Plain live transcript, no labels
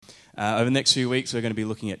Over the next few weeks, we're going to be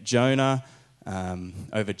looking at Jonah.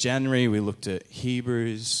 Over January, we looked at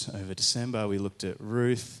Hebrews. Over December, we looked at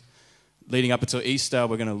Ruth. Leading up until Easter,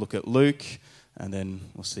 we're going to look at Luke, and then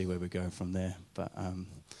we'll see where we go from there. But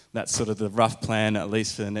that's sort of the rough plan, at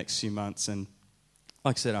least for the next few months. And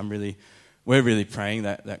like I said, we're really praying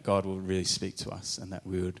that God will really speak to us and that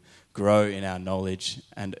we would grow in our knowledge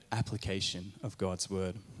and application of God's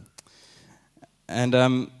word.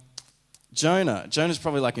 And Jonah's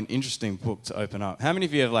probably like an interesting book to open up. How many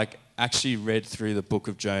of you have like actually read through the book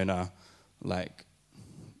of Jonah like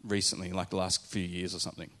recently, like the last few years or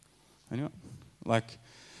something? Anyone? Like,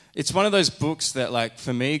 it's one of those books that, like,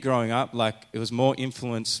 for me growing up, like, it was more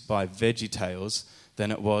influenced by VeggieTales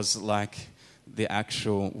than it was like the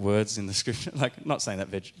actual words in the scripture. Like, not saying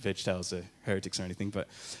that VeggieTales are heretics or anything, but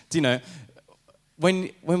do you know,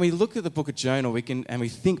 when we look at the book of Jonah, we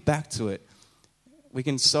think back to it, we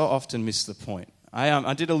can so often miss the point.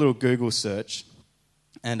 I did a little Google search,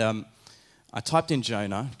 and I typed in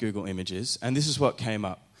Jonah, Google Images, and this is what came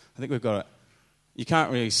up. I think we've got it. You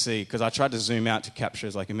can't really see because I tried to zoom out to capture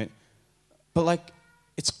as like a minute. But like,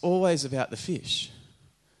 it's always about the fish.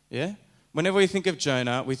 Yeah? Whenever we think of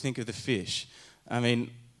Jonah, we think of the fish. I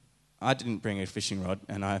mean, I didn't bring a fishing rod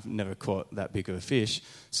and I've never caught that big of a fish,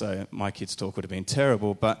 so my kids' talk would have been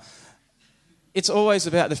terrible. But it's always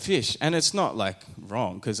about the fish, and it's not like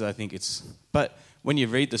wrong because I think it's... But when you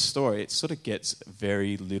read the story, it sort of gets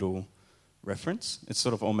very little reference. It's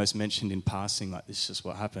sort of almost mentioned in passing, like this is just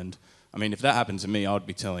what happened. I mean, if that happened to me, I would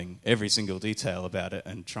be telling every single detail about it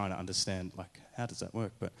and trying to understand, like, how does that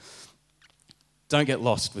work? But don't get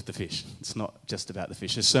lost with the fish. It's not just about the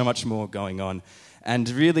fish. There's so much more going on. And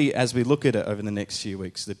really, as we look at it over the next few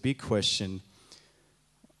weeks, the big question...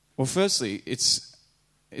 Well, firstly, it's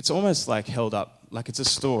almost like held up, like it's a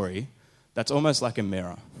story that's almost like a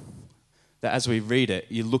mirror. That as we read it,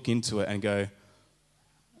 you look into it and go,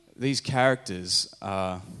 these characters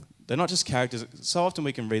are... They're not just characters. So often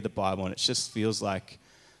we can read the Bible and it just feels like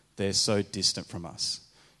they're so distant from us.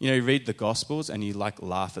 You know, you read the Gospels and you like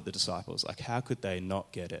laugh at the disciples. Like, how could they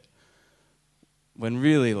not get it? When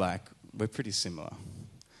really, like, we're pretty similar.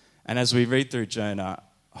 And as we read through Jonah,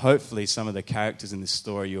 hopefully some of the characters in this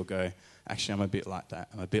story you'll go, actually, I'm a bit like that.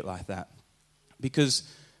 I'm a bit like that. Because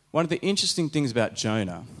one of the interesting things about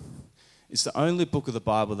Jonah is the only book of the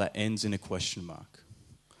Bible that ends in a question mark.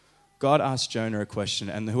 God asked Jonah a question,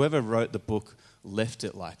 and whoever wrote the book left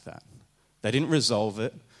it like that. They didn't resolve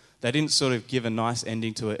it. They didn't sort of give a nice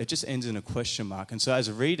ending to it. It just ends in a question mark. And so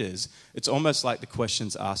as readers, it's almost like the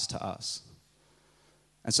question's asked to us.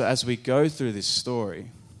 And so as we go through this story,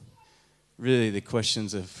 really the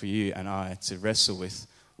questions are for you and I to wrestle with,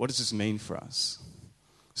 what does this mean for us?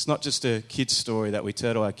 It's not just a kid's story that we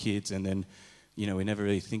tell to our kids and then, you know, we never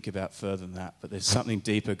really think about further than that. But there's something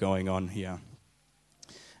deeper going on here.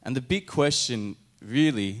 And the big question,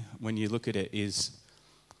 really, when you look at it is,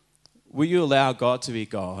 will you allow God to be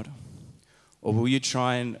God, or will you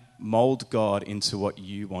try and mold God into what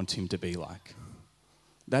you want him to be like?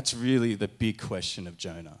 That's really the big question of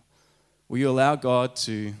Jonah. Will you allow God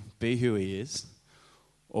to be who he is,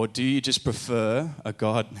 or do you just prefer a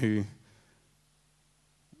God who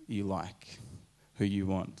you like, who you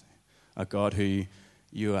want, a God who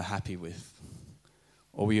you are happy with?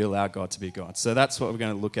 Or will you allow God to be God? So that's what we're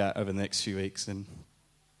going to look at over the next few weeks.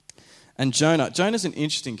 And Jonah's an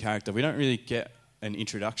interesting character. We don't really get an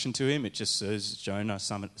introduction to him. It just says Jonah,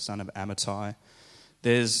 son of Amittai.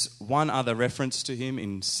 There's one other reference to him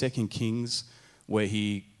in 2 Kings where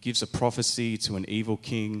he gives a prophecy to an evil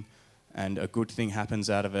king and a good thing happens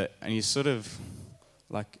out of it. And you sort of,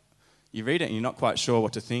 like, you read it and you're not quite sure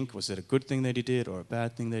what to think. Was it a good thing that he did or a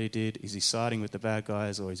bad thing that he did? Is he siding with the bad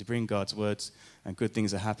guys or is he bringing God's words and good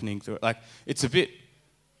things are happening through it? Like, it's a bit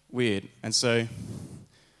weird. And so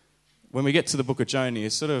when we get to the book of Jonah,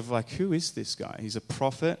 it's sort of like, who is this guy? He's a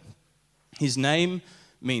prophet. His name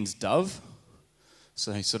means dove.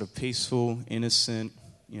 So he's sort of peaceful, innocent,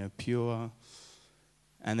 pure.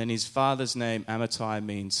 And then his father's name, Amittai,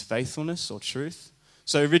 means faithfulness or truth.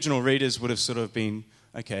 So original readers would have sort of been,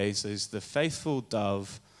 okay, so he's the faithful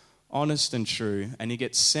dove, honest and true, and he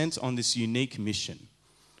gets sent on this unique mission.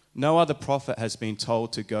 No other prophet has been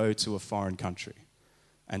told to go to a foreign country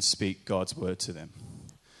and speak God's word to them.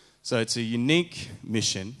 So it's a unique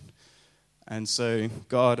mission. And so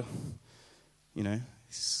God,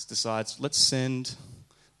 decides, let's send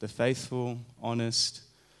the faithful, honest,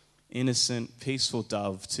 innocent, peaceful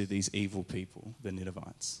dove to these evil people, the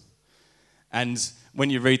Ninevites. And when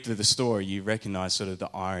you read through the story, you recognize sort of the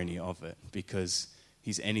irony of it because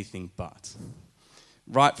he's anything but.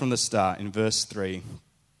 Right from the start, in verse 3,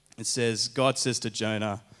 it says, God says to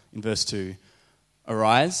Jonah, in verse 2,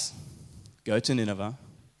 "Arise, go to Nineveh."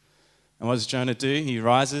 And what does Jonah do? He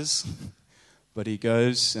rises, but he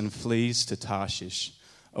goes and flees to Tarshish,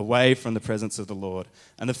 away from the presence of the Lord.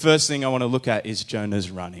 And the first thing I want to look at is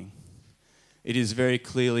Jonah's running. It is very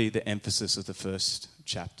clearly the emphasis of the first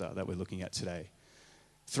chapter that we're looking at today.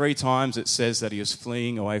 3 times it says that he was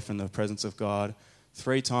fleeing away from the presence of God.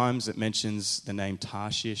 3 times it mentions the name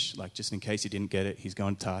Tarshish, like just in case you didn't get it, he's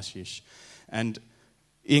gone Tarshish. And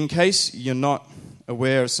in case you're not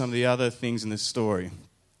aware of some of the other things in this story,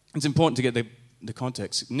 it's important to get the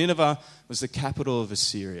context. Nineveh was the capital of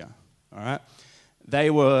Assyria. All right, they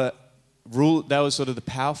were sort of the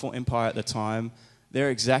powerful empire at the time. They're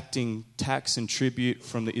exacting tax and tribute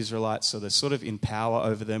from the Israelites, so they're sort of in power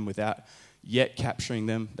over them without yet capturing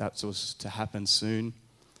them. That was to happen soon.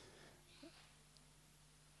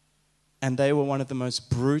 And they were one of the most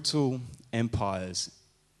brutal empires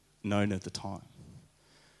known at the time.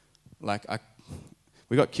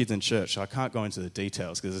 We got kids in church, so I can't go into the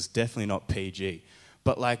details because it's definitely not PG.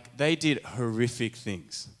 But they did horrific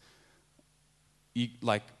things.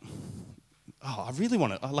 I really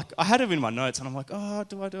want to. I had it in my notes, and I'm like, oh,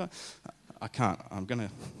 do I? I can't.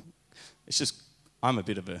 It's just I'm a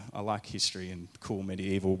bit of I like history and cool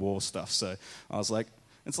medieval war stuff. So I was like,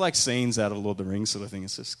 it's like scenes out of Lord of the Rings sort of thing.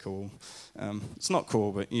 It's just cool. It's not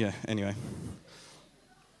cool, but yeah. Anyway,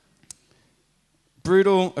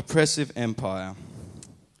 brutal, oppressive empire.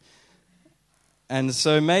 And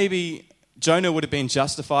so maybe Jonah would have been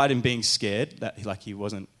justified in being scared, that he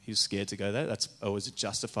was scared to go there. That's always a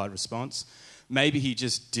justified response. Maybe he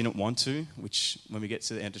just didn't want to, which when we get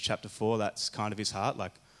to the end of chapter 4, that's kind of his heart.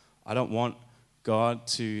 I don't want God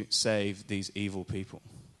to save these evil people,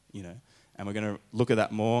 And we're going to look at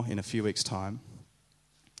that more in a few weeks' time.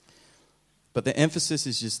 But the emphasis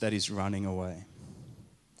is just that he's running away.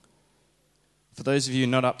 For those of you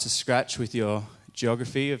not up to scratch with your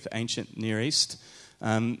geography of ancient Near East,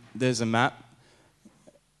 there's a map.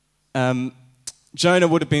 Jonah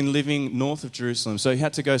would have been living north of Jerusalem, so he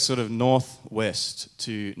had to go sort of northwest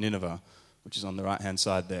to Nineveh, which is on the right-hand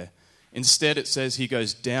side there. Instead, it says he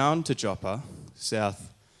goes down to Joppa, southwest,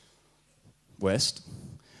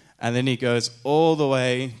 and then he goes all the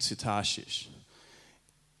way to Tarshish.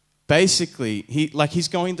 Basically, he's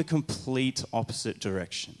going the complete opposite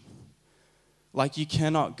direction. You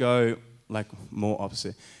cannot go more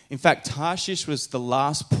opposite. In fact, Tarshish was the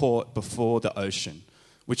last port before the ocean,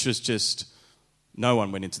 which was just, no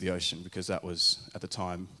one went into the ocean because that was, at the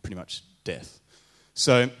time, pretty much death.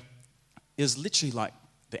 So it was literally like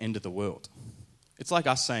the end of the world. It's like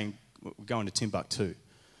us saying, we're going to Timbuktu.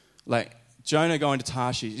 Jonah going to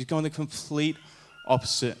Tarshish, he's going the complete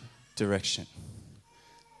opposite direction.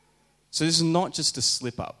 So this is not just a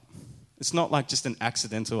slip up. It's not like just an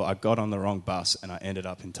accidental, I got on the wrong bus and I ended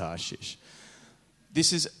up in Tarshish.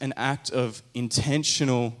 This is an act of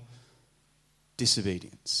intentional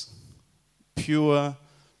disobedience, pure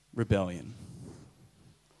rebellion.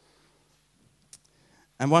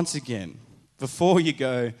 And once again, before you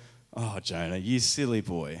go, oh, Jonah, you silly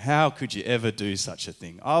boy, how could you ever do such a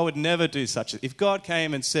thing? I would never do such a thing. If God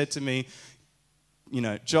came and said to me,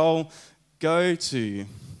 Joel, go to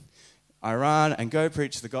Iran and go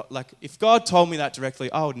preach the God. If God told me that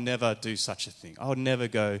directly, I would never do such a thing. I would never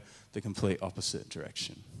go the complete opposite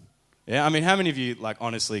direction. Yeah, how many of you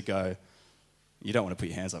honestly go, you don't want to put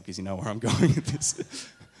your hands up because you know where I'm going with this.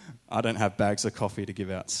 I don't have bags of coffee to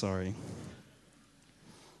give out, sorry.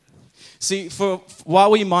 See,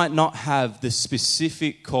 while we might not have the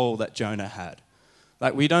specific call that Jonah had,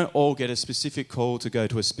 we don't all get a specific call to go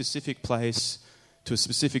to a specific place, to a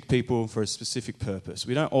specific people for a specific purpose.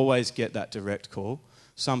 We don't always get that direct call.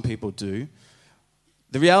 Some people do.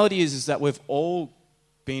 The reality is that we've all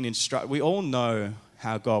been instructed. We all know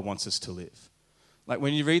how God wants us to live.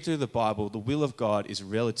 When you read through the Bible, the will of God is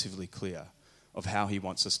relatively clear of how he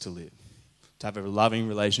wants us to live. To have a loving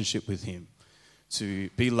relationship with him, to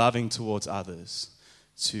be loving towards others,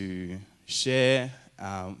 to share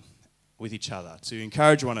with each other, to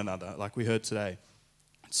encourage one another, like we heard today,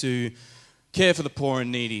 to care for the poor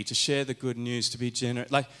and needy, to share the good news, to be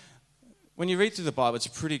generous. When you read through the Bible, it's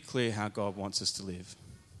pretty clear how God wants us to live.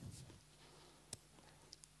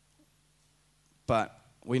 But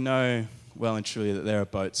we know well and truly that there are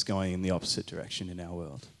boats going in the opposite direction in our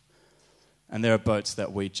world. And there are boats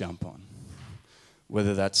that we jump on.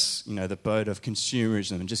 Whether that's, the boat of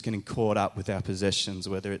consumerism and just getting caught up with our possessions,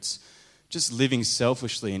 whether it's just living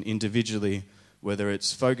selfishly and individually, whether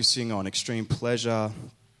it's focusing on extreme pleasure,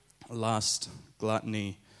 lust,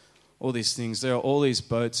 gluttony, all these things. There are all these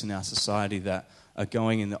boats in our society that are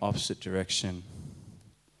going in the opposite direction.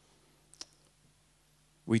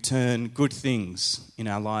 We turn good things in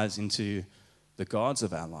our lives into the gods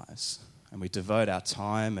of our lives, and we devote our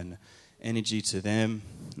time and energy to them,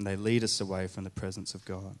 and they lead us away from the presence of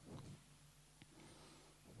God.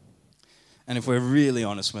 And if we're really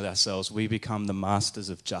honest with ourselves, we become the masters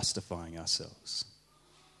of justifying ourselves.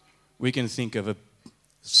 We can think of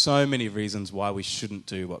so many reasons why we shouldn't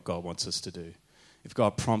do what God wants us to do. If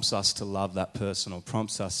God prompts us to love that person or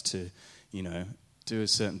prompts us to, do a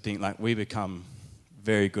certain thing, like we become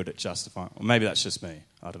very good at justifying. Or maybe that's just me.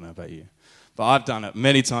 I don't know about you. But I've done it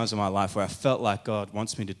many times in my life where I felt like God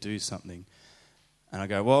wants me to do something. And I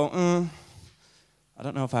go, well, I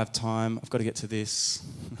don't know if I have time. I've got to get to this.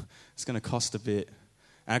 It's going to cost a bit.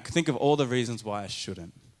 And I can think of all the reasons why I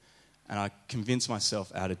shouldn't. And I convince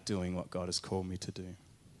myself out of doing what God has called me to do.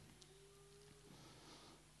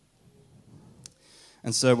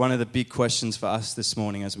 And so one of the big questions for us this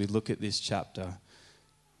morning as we look at this chapter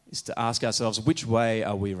is to ask ourselves, which way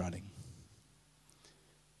are we running?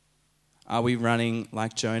 Are we running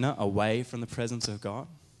like Jonah, away from the presence of God?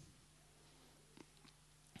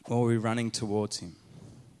 Or are we running towards him?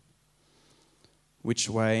 Which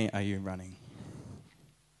way are you running?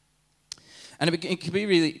 And it can be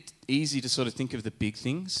really easy to sort of think of the big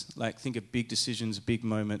things, like think of big decisions, big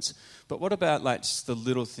moments. But what about like just the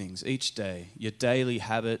little things each day, your daily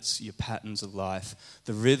habits, your patterns of life,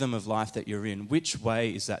 the rhythm of life that you're in? Which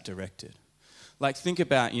way is that directed? Like think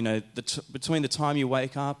about, between the time you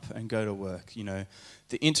wake up and go to work, the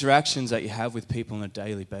interactions that you have with people on a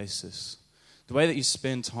daily basis, the way that you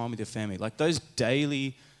spend time with your family, like those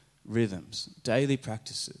daily rhythms, daily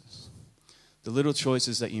practices, the little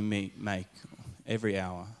choices that you make every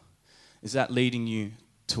hour. Is that leading you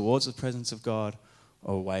towards the presence of God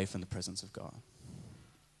or away from the presence of God?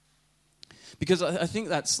 Because I think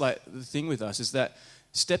that's like the thing with us is that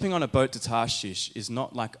stepping on a boat to Tarshish is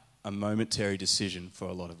not like a momentary decision for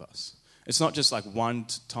a lot of us. It's not just like one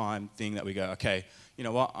time thing that we go, okay, you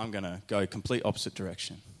know what, I'm going to go complete opposite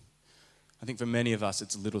direction. I think for many of us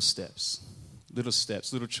it's little steps,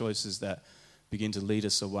 little choices that begin to lead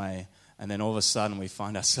us away, and then all of a sudden we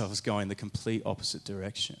find ourselves going the complete opposite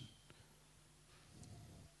direction.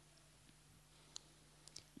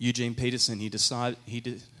 Eugene Peterson, he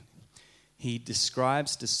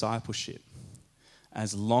describes discipleship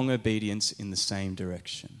as long obedience in the same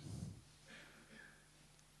direction.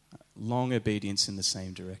 Long obedience in the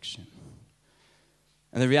same direction.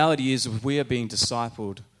 And the reality is, we are being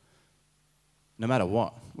discipled no matter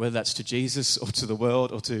what, whether that's to Jesus or to the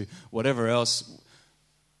world or to whatever else.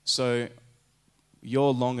 So,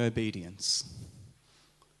 your long obedience,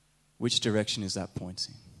 which direction is that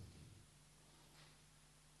pointing?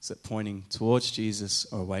 Is it pointing towards Jesus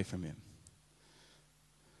or away from him?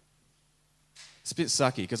 It's a bit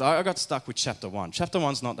sucky because I got stuck with chapter 1. Chapter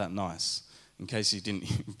 1's not that nice, in case you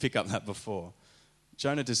didn't pick up that before.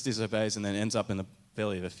 Jonah just disobeys and then ends up in the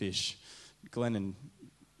belly of a fish. Glenn and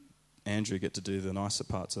Andrew get to do the nicer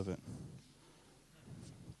parts of it.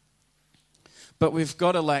 But we've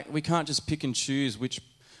got to we can't just pick and choose which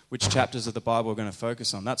chapters of the Bible we're going to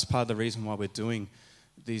focus on. That's part of the reason why we're doing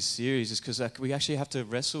these series, is because we actually have to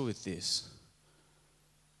wrestle with this.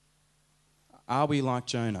 Are we like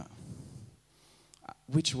Jonah?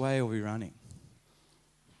 Which way are we running?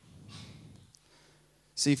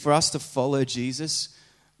 See, for us to follow Jesus,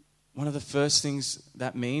 one of the first things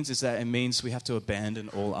that means is that it means we have to abandon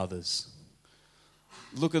all others.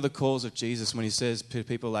 Look at the calls of Jesus when he says to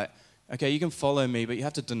people like, okay, you can follow me, but you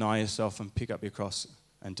have to deny yourself and pick up your cross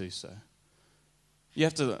and do so. You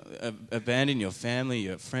have to abandon your family,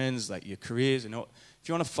 your friends, like your careers. If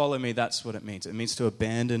you want to follow me, that's what it means. It means to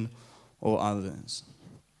abandon all others.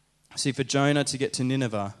 See, for Jonah to get to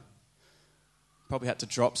Nineveh, probably had to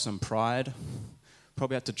drop some pride,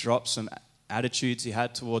 probably had to drop some attitudes he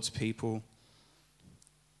had towards people.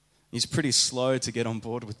 He's pretty slow to get on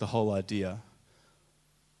board with the whole idea.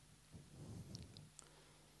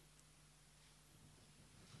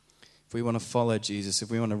 If we want to follow Jesus, if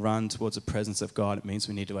we want to run towards the presence of God, it means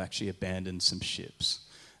we need to actually abandon some ships,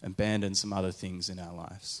 abandon some other things in our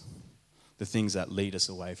lives, the things that lead us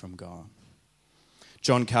away from God.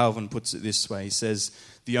 John Calvin puts it this way. He says,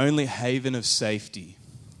 the only haven of safety,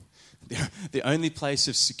 the only place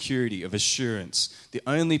of security, of assurance, the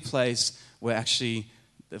only place where actually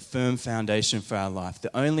the firm foundation for our life,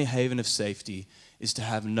 the only haven of safety is to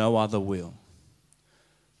have no other will,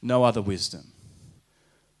 no other wisdom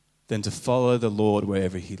than to follow the Lord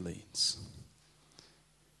wherever he leads.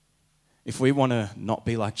 If we want to not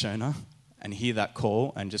be like Jonah and hear that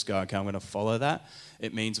call and just go, okay, I'm going to follow that,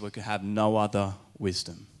 it means we can have no other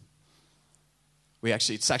wisdom.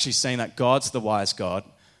 It's actually saying that God's the wise God,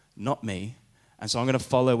 not me, And so I'm going to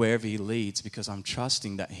follow wherever he leads because I'm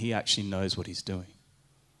trusting that he actually knows what he's doing.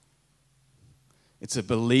 It's a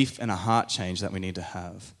belief and a heart change that we need to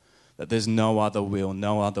have, that there's no other will,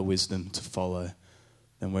 no other wisdom to follow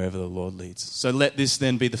than wherever the Lord leads. So let this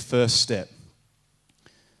then be the first step.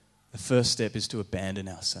 The first step is to abandon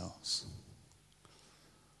ourselves.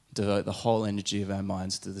 Devote the whole energy of our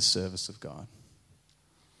minds to the service of God.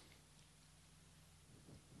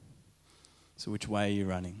 So which way are you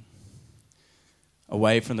running?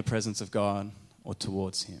 Away from the presence of God or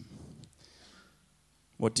towards him?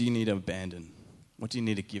 What do you need to abandon? What do you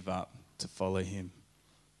need to give up to follow him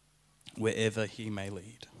wherever he may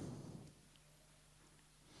lead?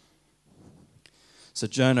 So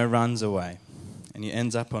Jonah runs away and he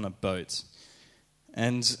ends up on a boat.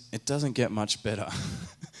 And it doesn't get much better.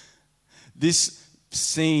 This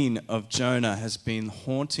scene of Jonah has been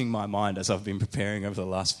haunting my mind as I've been preparing over the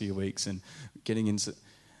last few weeks and getting into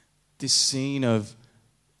this scene of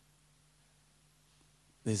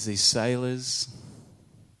there's these sailors,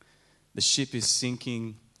 the ship is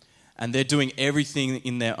sinking, and they're doing everything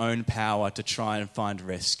in their own power to try and find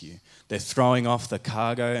rescue. They're throwing off the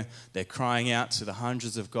cargo, they're crying out to the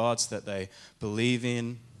hundreds of gods that they believe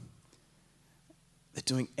in. They're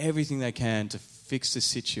doing everything they can to fix the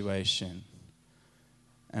situation.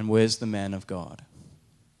 And where's the man of God?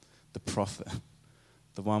 The prophet,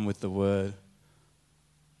 the one with the word,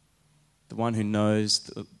 the one who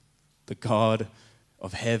knows the God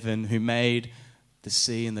of heaven, who made the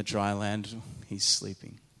sea and the dry land. He's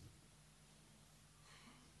sleeping.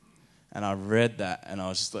 And I read that and I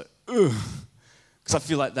was just like, ugh. Because I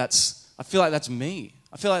feel like that's me.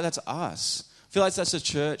 I feel like that's us. I feel like that's a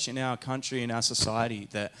church in our country, in our society,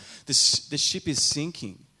 that this ship is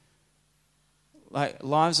sinking. Like,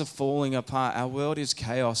 lives are falling apart. Our world is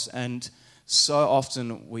chaos, and so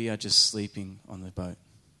often we are just sleeping on the boat.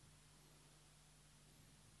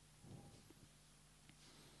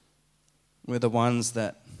 We're the ones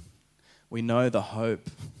that we know the hope.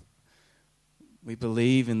 We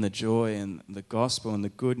believe in the joy and the gospel and the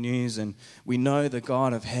good news, and we know the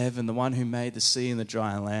God of heaven, the one who made the sea and the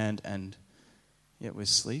dry land, and yet we're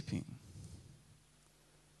sleeping.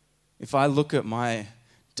 If I look at my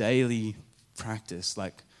daily practice,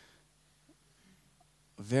 like,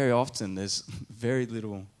 very often there's very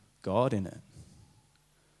little God in it.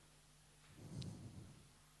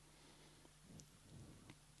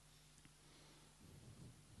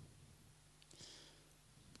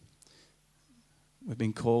 We've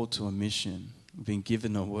been called to a mission. We've been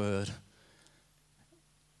given a word.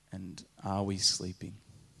 And are we sleeping?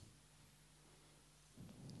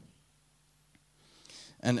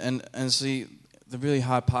 And see, the really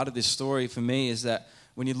hard part of this story for me is that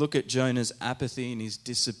when you look at Jonah's apathy and his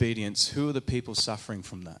disobedience, who are the people suffering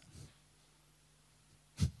from that?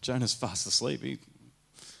 Jonah's fast asleep. He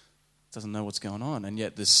doesn't know what's going on. And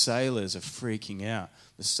yet the sailors are freaking out.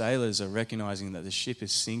 The sailors are recognizing that the ship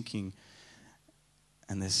is sinking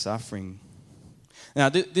and they're suffering. Now,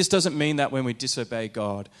 this doesn't mean that when we disobey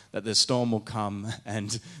God, that the storm will come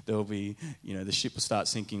and there will be, the ship will start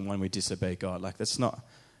sinking when we disobey God. Like, that's not.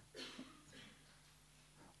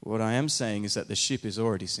 What I am saying is that the ship is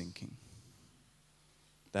already sinking.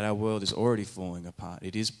 That our world is already falling apart.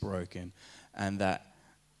 It is broken. And that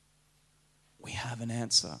we have an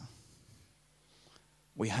answer.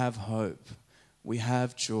 We have hope. We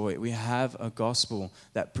have joy. We have a gospel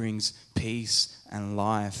that brings peace and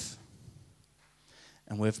life.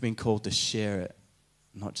 And we've been called to share it,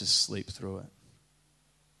 not just sleep through it.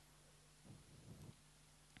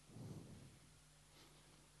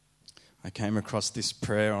 I came across this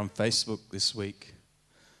prayer on Facebook this week.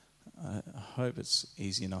 I hope it's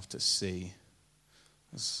easy enough to see.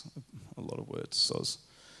 There's a lot of words, soz.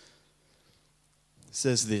 It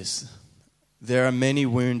says this: there are many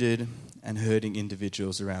wounded and hurting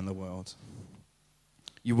individuals around the world.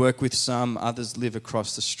 You work with some, others live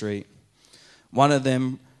across the street. One of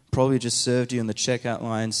them probably just served you in the checkout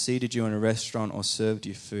line, seated you in a restaurant, or served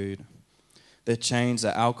you food. Their chains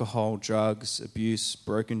are alcohol, drugs, abuse,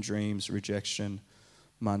 broken dreams, rejection,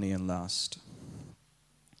 money, and lust.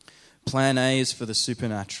 Plan A is for the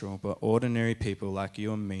supernatural, but ordinary people like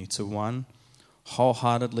you and me to, one,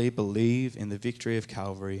 wholeheartedly believe in the victory of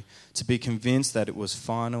Calvary, to be convinced that it was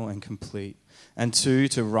final and complete, and two,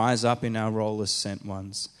 to rise up in our role as sent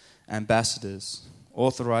ones, ambassadors,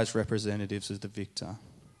 authorized representatives of the victor.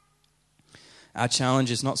 Our challenge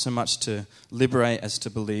is not so much to liberate as to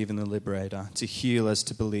believe in the liberator, to heal as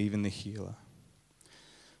to believe in the healer.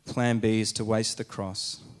 Plan B is to waste the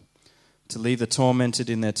cross, to leave the tormented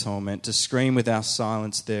in their torment, to scream with our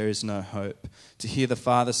silence, there is no hope, to hear the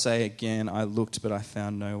Father say again, I looked but I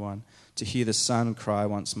found no one, to hear the son cry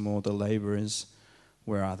once more, the laborers,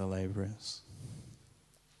 where are the laborers?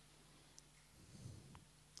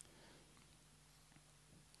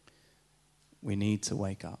 We need to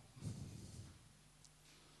wake up.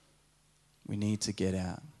 We need to get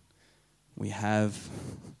out. We have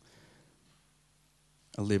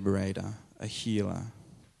a liberator, a healer.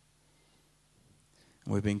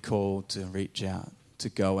 And we've been called to reach out, to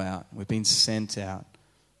go out. We've been sent out.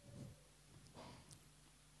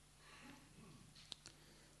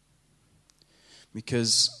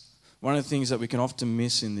 Because one of the things that we can often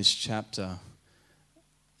miss in this chapter,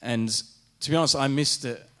 and to be honest, I missed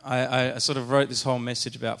it. I sort of wrote this whole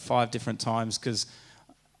message about 5 different times because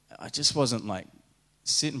I just wasn't like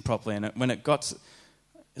sitting properly. And when it got to,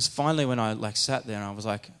 it's finally when I like sat there and I was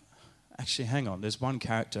like, actually, hang on, there's one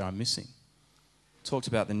character I'm missing. We talked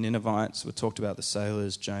about the Ninevites, we talked about the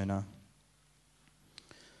sailors, Jonah.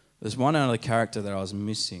 There's one other character that I was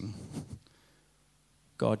missing.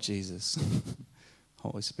 God, Jesus,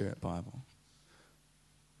 Holy Spirit, Bible.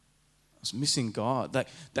 I was missing God. That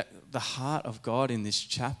the heart of God in this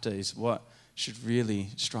chapter is what should really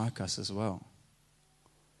strike us as well.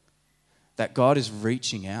 That God is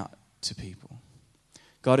reaching out to people.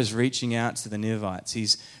 God is reaching out to the Ninevites.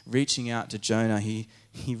 He's reaching out to Jonah. He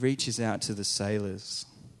reaches out to the sailors.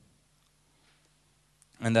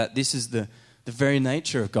 And that this is the very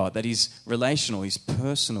nature of God, that he's relational, he's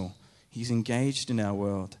personal, he's engaged in our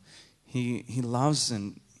world. He loves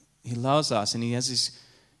us, and he has this,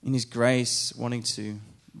 in his grace, wanting to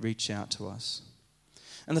reach out to us.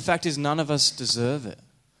 And the fact is, none of us deserve it.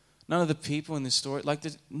 None of the people in this story, like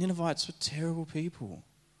the Ninevites were terrible people.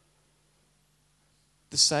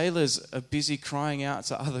 The sailors are busy crying out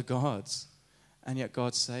to other gods, and yet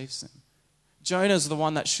God saves them. Jonah's the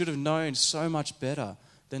one that should have known so much better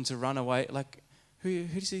than to run away. Like, who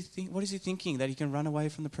does he think? What is he thinking, that he can run away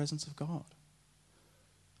from the presence of God?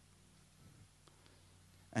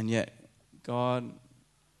 And yet, God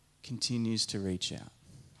continues to reach out,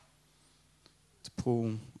 to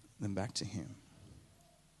pull them back to him.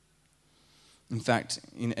 In fact,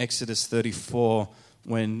 in Exodus 34,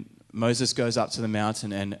 when Moses goes up to the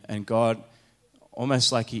mountain and God,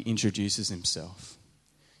 almost like he introduces himself.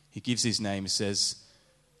 He gives his name. He says,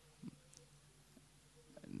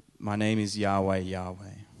 my name is Yahweh,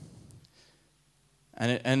 Yahweh.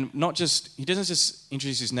 And not just, he doesn't just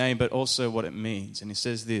introduce his name, but also what it means. And he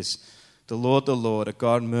says this, the Lord, a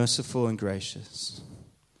God merciful and gracious,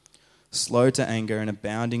 slow to anger and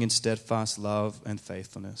abounding in steadfast love and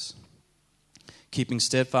faithfulness, keeping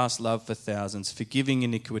steadfast love for thousands, forgiving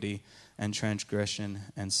iniquity and transgression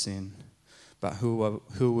and sin, but who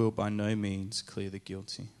will by no means clear the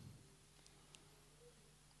guilty.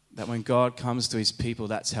 That when God comes to his people,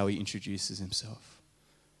 that's how he introduces himself.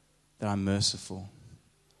 That I'm merciful,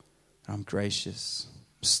 that I'm gracious,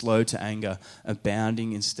 slow to anger,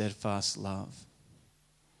 abounding in steadfast love.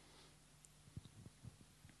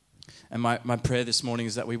 And my prayer this morning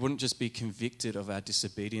is that we wouldn't just be convicted of our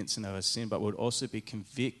disobedience and our sin, but would also be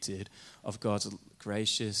convicted of God's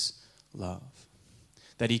gracious love.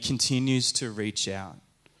 That he continues to reach out.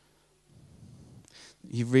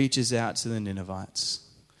 He reaches out to the Ninevites.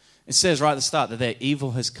 It says right at the start that their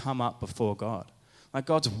evil has come up before God. Like,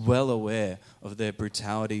 God's well aware of their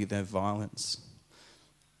brutality, their violence.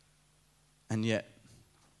 And yet,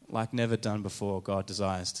 like never done before, God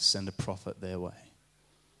desires to send a prophet their way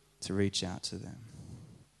to reach out to them.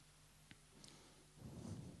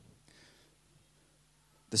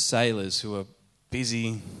 The sailors who are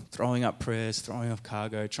busy throwing up prayers, throwing off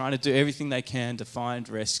cargo, trying to do everything they can to find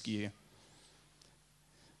rescue.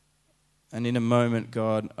 And in a moment,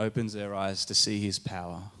 God opens their eyes to see his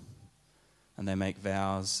power. And they make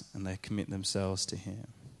vows and they commit themselves to him.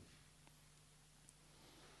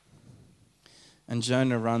 And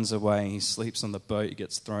Jonah runs away. He sleeps on the boat. He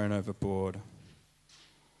gets thrown overboard.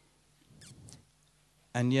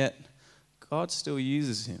 And yet, God still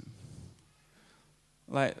uses him.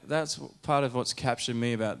 Like, that's part of what's captured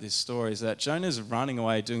me about this story, is that Jonah's running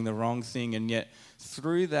away, doing the wrong thing, and yet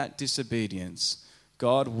through that disobedience,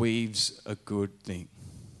 God weaves a good thing.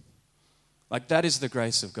 Like, that is the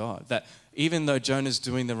grace of God. That even though Jonah's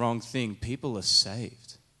doing the wrong thing, people are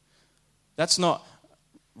saved. That's not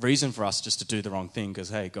reason for us just to do the wrong thing because,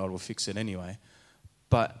 hey, God will fix it anyway.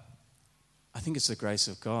 But I think it's the grace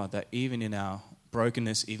of God that even in our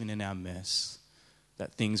brokenness, even in our mess,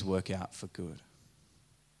 that things work out for good.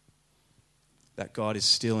 That God is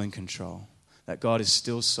still in control. That God is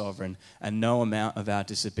still sovereign, and no amount of our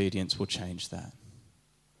disobedience will change that.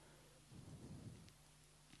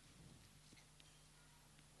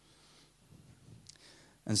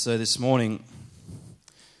 And so this morning,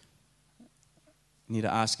 you need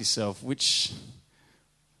to ask yourself, which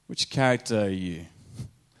character are you?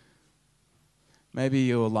 Maybe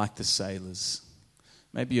you're like the sailors.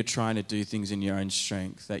 Maybe you're trying to do things in your own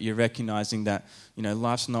strength, that you're recognizing that,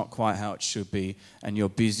 life's not quite how it should be, and you're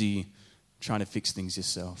busy trying to fix things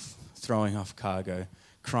yourself, throwing off cargo,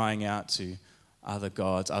 crying out to other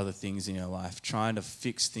gods, other things in your life, trying to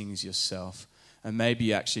fix things yourself. And maybe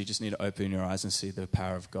you actually just need to open your eyes and see the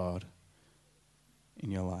power of God in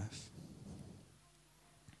your life.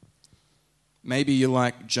 Maybe you're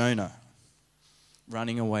like Jonah,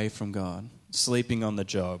 running away from God, sleeping on the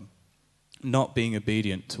job, not being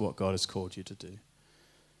obedient to what God has called you to do.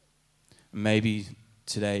 Maybe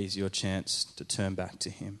today is your chance to turn back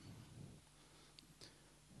to Him.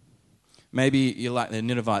 Maybe you're like the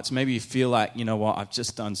Ninevites. Maybe you feel like, I've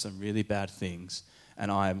just done some really bad things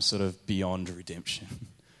and I am sort of beyond redemption.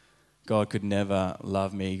 God could never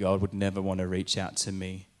love me. God would never want to reach out to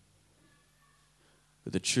me.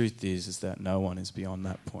 But the truth is that no one is beyond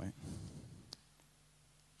that point.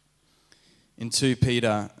 In 2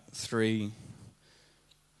 Peter 3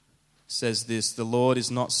 says this, "The Lord is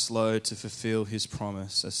not slow to fulfill His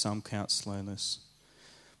promise, as some count slowness.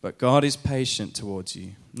 But God is patient towards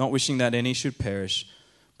you, not wishing that any should perish,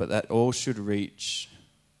 but that all should reach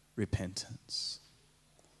repentance."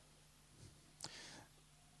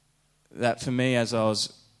 That for me, as I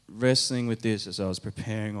was wrestling with this, as I was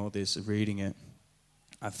preparing all this, reading it,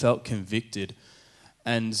 I felt convicted.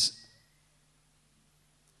 And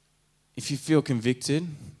if you feel convicted,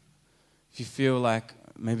 if you feel like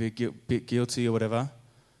maybe a bit guilty or whatever,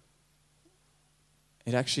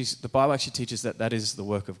 the Bible actually teaches that is the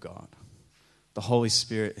work of God. The Holy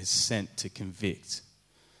Spirit is sent to convict.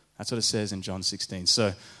 That's what it says in John 16.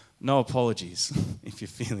 So no apologies if you're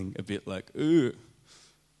feeling a bit like, ooh.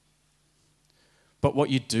 But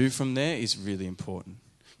what you do from there is really important.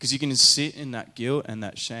 Because you can sit in that guilt and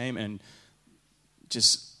that shame and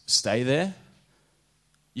just stay there.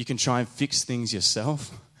 You can try and fix things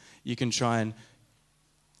yourself. You can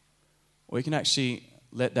or you can actually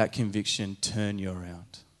let that conviction turn you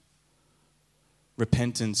around.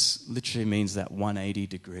 Repentance literally means that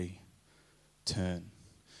 180-degree turn.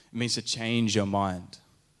 It means to change your mind.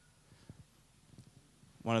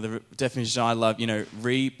 One of the definitions I love,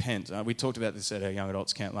 repent. We talked about this at our young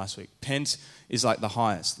adults camp last week. Pent is like the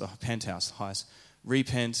highest, the penthouse, the highest.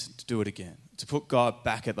 Repent, to do it again. To put God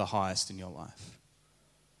back at the highest in your life.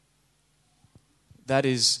 That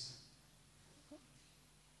is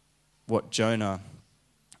what Jonah,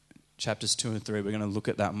 chapters 2 and 3, we're going to look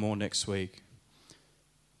at that more next week.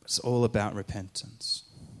 It's all about repentance.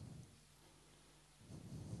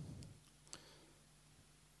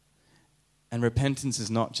 And repentance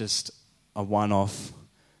is not just a one-off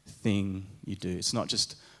thing you do. It's not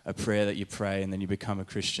just a prayer that you pray and then you become a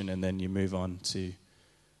Christian and then you move on to,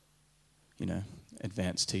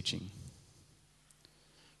 advanced teaching.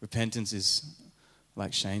 Repentance is,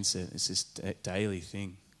 like Shane said, it's this daily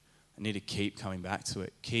thing. I need to keep coming back to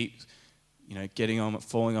it. Keep,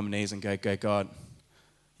 falling on my knees and go, God,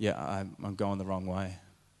 yeah, I'm going the wrong way.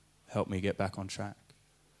 Help me get back on track.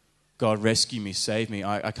 God, rescue me, save me.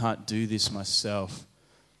 I can't do this myself.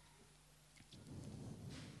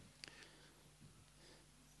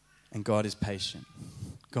 And God is patient.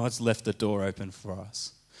 God's left the door open for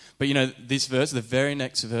us. But this verse, the very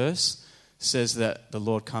next verse, says that the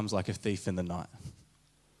Lord comes like a thief in the night.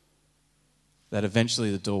 That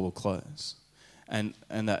eventually the door will close. And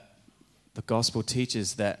that the gospel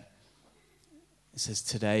teaches that it says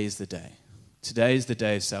today is the day. Today is the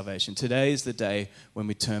day of salvation. Today is the day when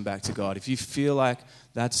we turn back to God. If you feel like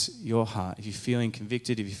that's your heart, if you're feeling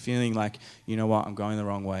convicted, if you're feeling like, I'm going the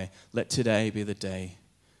wrong way, let today be the day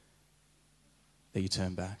that you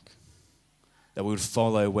turn back. That we would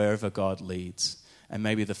follow wherever God leads. And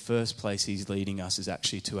maybe the first place He's leading us is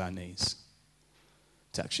actually to our knees.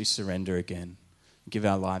 To actually surrender again. Give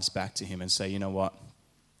our lives back to Him and say,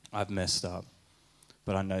 I've messed up,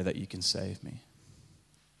 but I know that You can save me.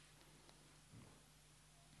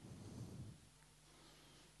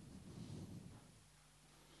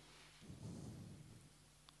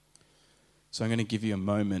 So I'm going to give you a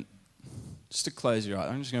moment just to close your eyes.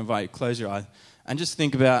 I'm just going to invite you to close your eyes and just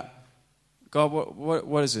think about, God,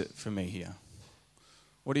 what is it for me here?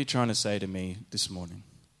 What are You trying to say to me this morning?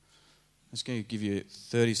 I'm just going to give you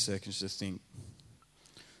 30 seconds to think.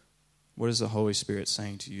 What is the Holy Spirit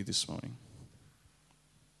saying to you this morning?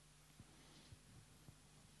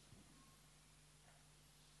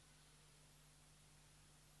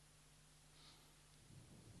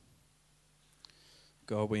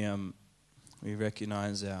 God, we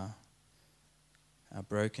recognize our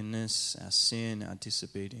brokenness, our sin, our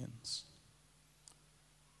disobedience.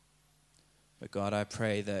 But God, I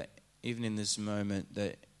pray that even in this moment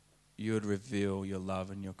that you would reveal your love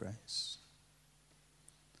and your grace.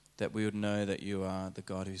 That we would know that you are the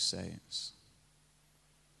God who saves.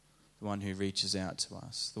 The one who reaches out to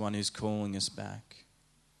us. The one who's calling us back.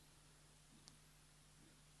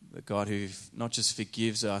 The God who not just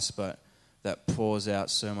forgives us, but that pours out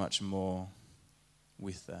so much more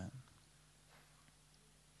with that.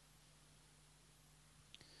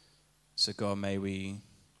 So God, may we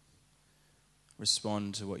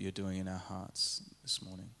respond to what you're doing in our hearts this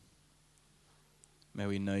morning. May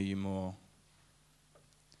we know you more.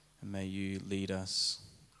 And may you lead us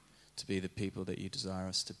to be the people that you desire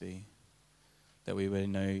us to be. That we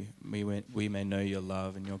may know your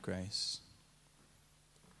love and your grace.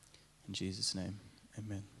 In Jesus' name,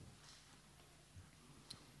 amen.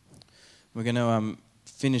 We're going to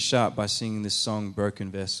finish up by singing this song,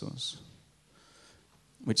 Broken Vessels,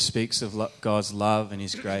 which speaks of God's love and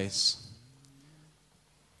his grace,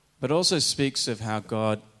 but also speaks of how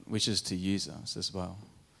God wishes to use us as well,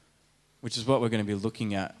 which is what we're going to be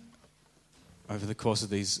looking at over the course of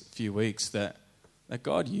these few weeks, that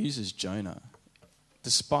God uses Jonah.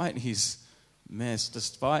 Despite his mess,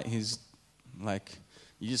 despite his,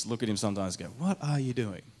 you just look at him sometimes and go, what are you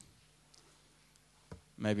doing?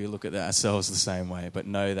 Maybe look at ourselves the same way, but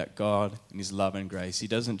know that God in his love and grace, he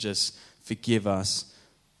doesn't just forgive us,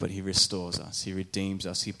 but he restores us, he redeems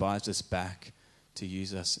us, he buys us back to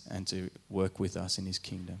use us and to work with us in his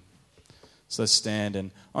kingdom. So let's stand,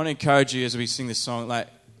 and I want to encourage you as we sing this song,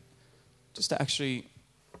 just to actually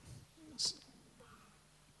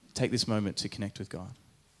take this moment to connect with God.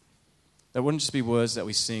 That wouldn't just be words that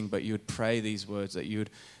we sing, but you would pray these words, that you would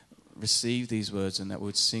receive these words, and that we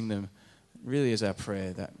would sing them really as our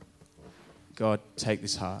prayer, that God, take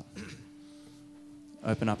this heart.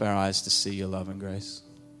 Open up our eyes to see your love and grace.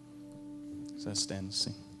 So stand and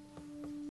sing.